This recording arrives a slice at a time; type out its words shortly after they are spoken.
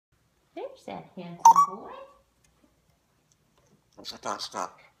There's that handsome boy. Don't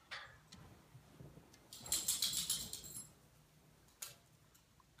stop.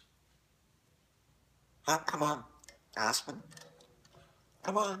 Oh, come on, Aspen.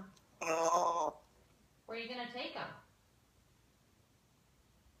 Come on. Oh. Where are you going to take him?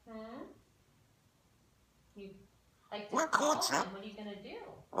 You like to call him. What are you going to do?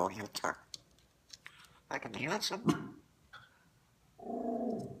 Oh, you turn. I can hear some.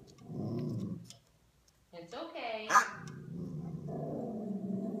 It's okay.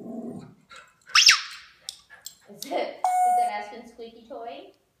 Is it Aspen's squeaky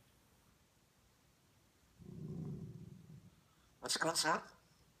toy? What's up?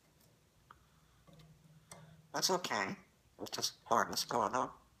 That's okay. It's just harmless going on.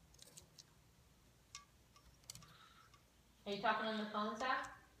 Are you talking on the phone, Zach?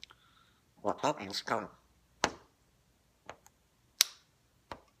 Well, puppy's going.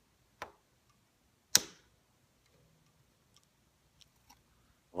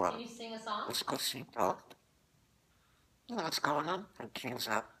 Well, can you sing a song? let's go see dog. You know what's going on? And King's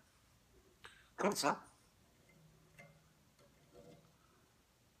up. What's up?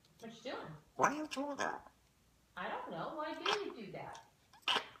 What you doing? Why are you doing that? I don't know. Why do you do that?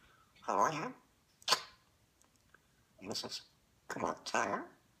 How are you? Mrs. Come on, tire.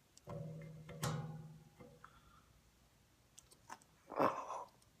 Oh.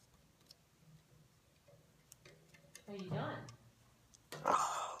 What are you doing?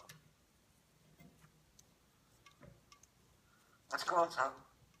 Oh. Let's go outside.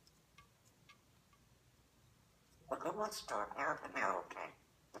 Well, good one start. Now, okay.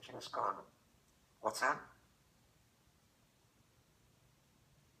 But you just gone. What's that?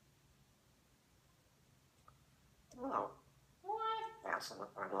 No. What?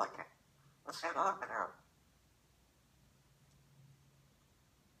 Absolutely like it. Let's head off now.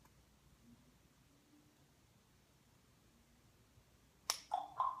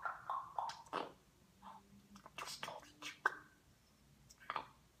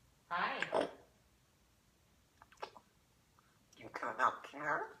 Hi. You cannot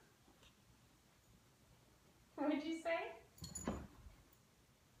care? What did you say?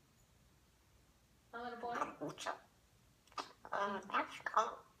 A little boy? Kombucha. That's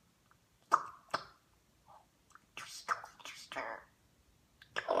cool. Just.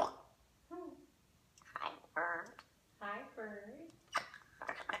 Hi, bird. Hi, bird.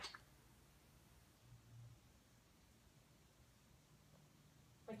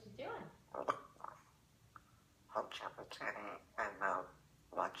 What you doing? Hope Chapel Teddy and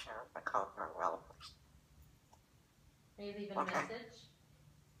watch the Cobra Relevance. Are you leaving a message?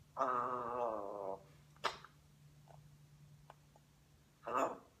 Oh.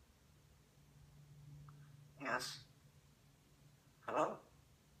 Hello? Yes. Hello?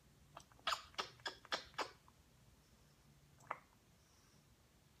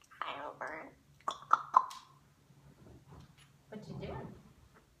 Hi, bird. What you doing?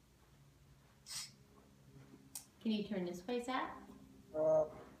 Can you turn this way, Zach?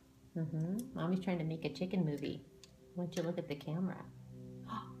 Mommy's trying to make a chicken movie. Why don't you look at the camera?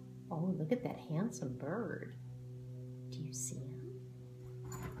 Oh, look at that handsome bird. Do you see him?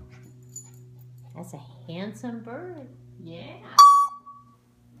 That's a handsome bird. Yeah.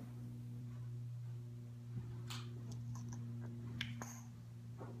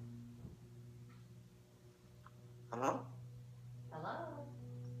 Hello? Hello?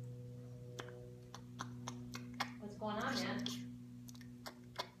 What's going on, man?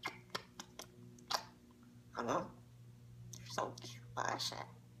 Hello? You're so cute, Asha.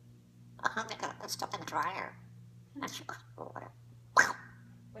 They got that stuff in the dryer. What you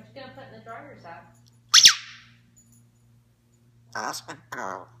gonna put in the dryer, Zach? Aspen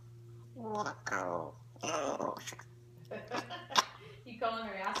girl. What a girl. Oh, You calling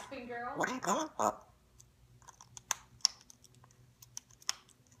her Aspen girl? what are you going for?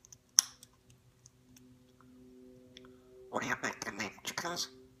 What are you making me, chickens?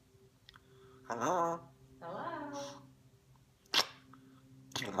 Hello? Hello?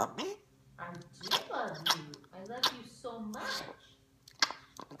 Do you love me? I do love you. I love you so much.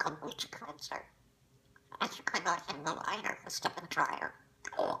 Kombucha cleanser. I think I got him the lighter for stuff in the dryer.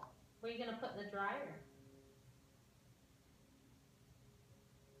 Oh. What are you going to put in the dryer?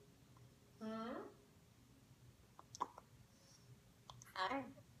 Hi.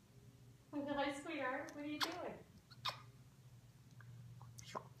 Hi, sweetheart. What are you doing?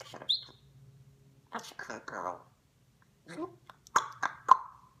 That's a good girl.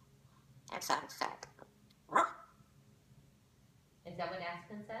 That sounds sad. Is that what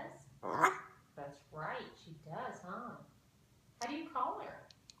Aspen says? That's right. She does, huh? How do you call her?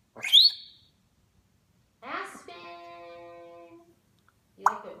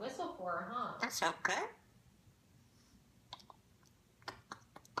 That's so good.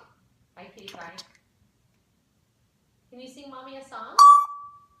 Hi, kitty pie. Can you sing Mommy a song?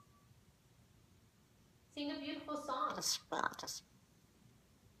 Sing a beautiful song. Just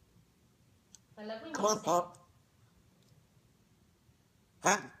I love when come you on, sing. Pop.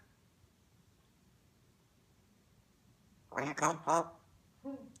 Huh? Where you going, Pop?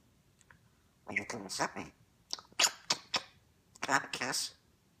 Are you gonna set me? Can I have a kiss?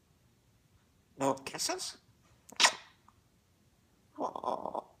 No kisses?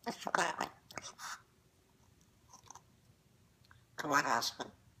 Oh, that's so good. Come on, Aspen.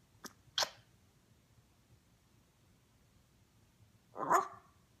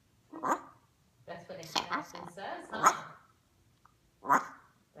 That's what Aspen says, huh?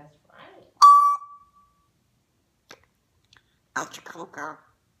 That's right. Out you cool, girl.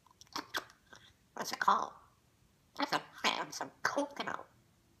 What's it called? There's a fan, some coconut.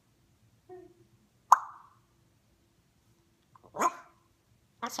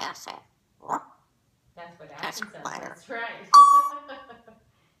 That's what I said. That's what That's Aspen says. fire. That's right.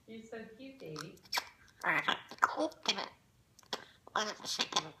 You're so cute, baby. Coconut. What is the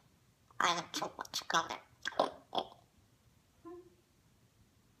chicken? I have too much coconut.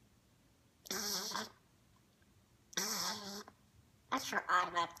 That's your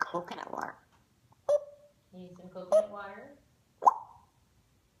automatic coconut water. You need some coconut water?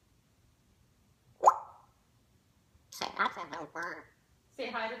 Say nothing, no bird. Say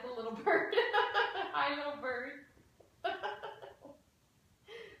hi to the little bird. Hi, little bird. I'm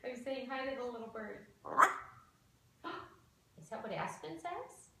saying hi to the little bird. Is that what Aspen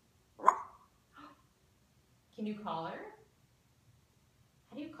says? Can you call her?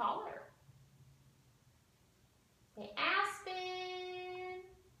 How do you call her? Say, Aspen.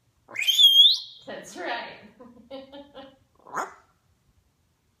 That's right.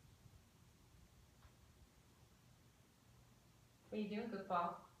 What are you doing, good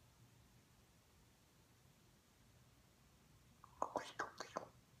Paul?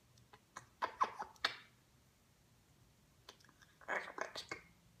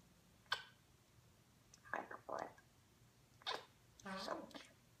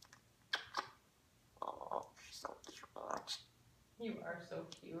 You are so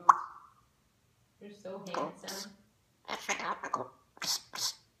cute. You're so handsome. I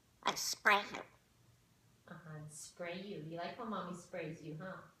spray you. And spray you. You like when mommy sprays you,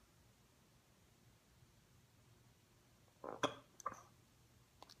 huh?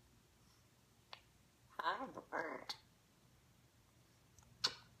 I'm the bird.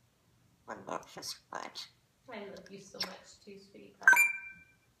 One love just much. I love you so much too, sweetie pie.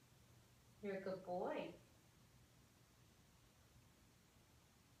 You're a good boy.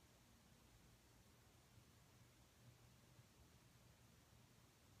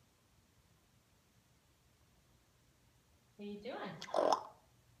 What are you doing?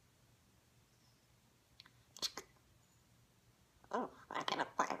 Oh, I can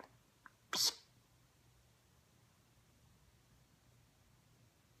apply it.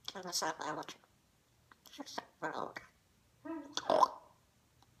 Turn this up, I want you. Just a road.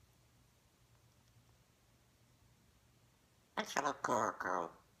 That's a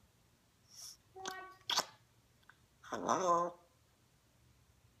girl. What? Hello?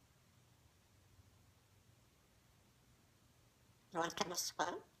 You want to miss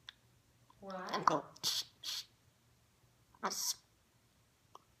fun? What? And go, shh, shh. Miss.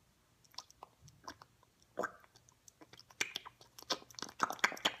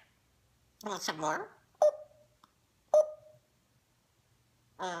 You want some more?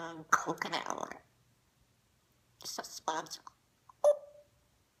 Coconut oil. Just a sponsor.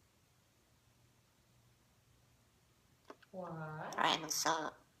 What? I'm so.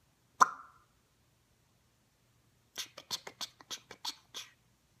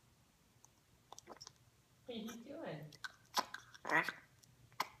 What are you doing?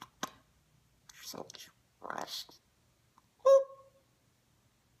 So crushed.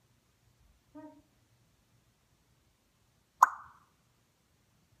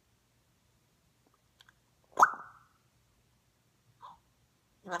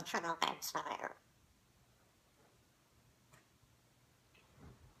 You want to turn on that fire?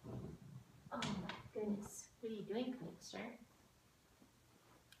 Oh my goodness. What are you doing, Knixter?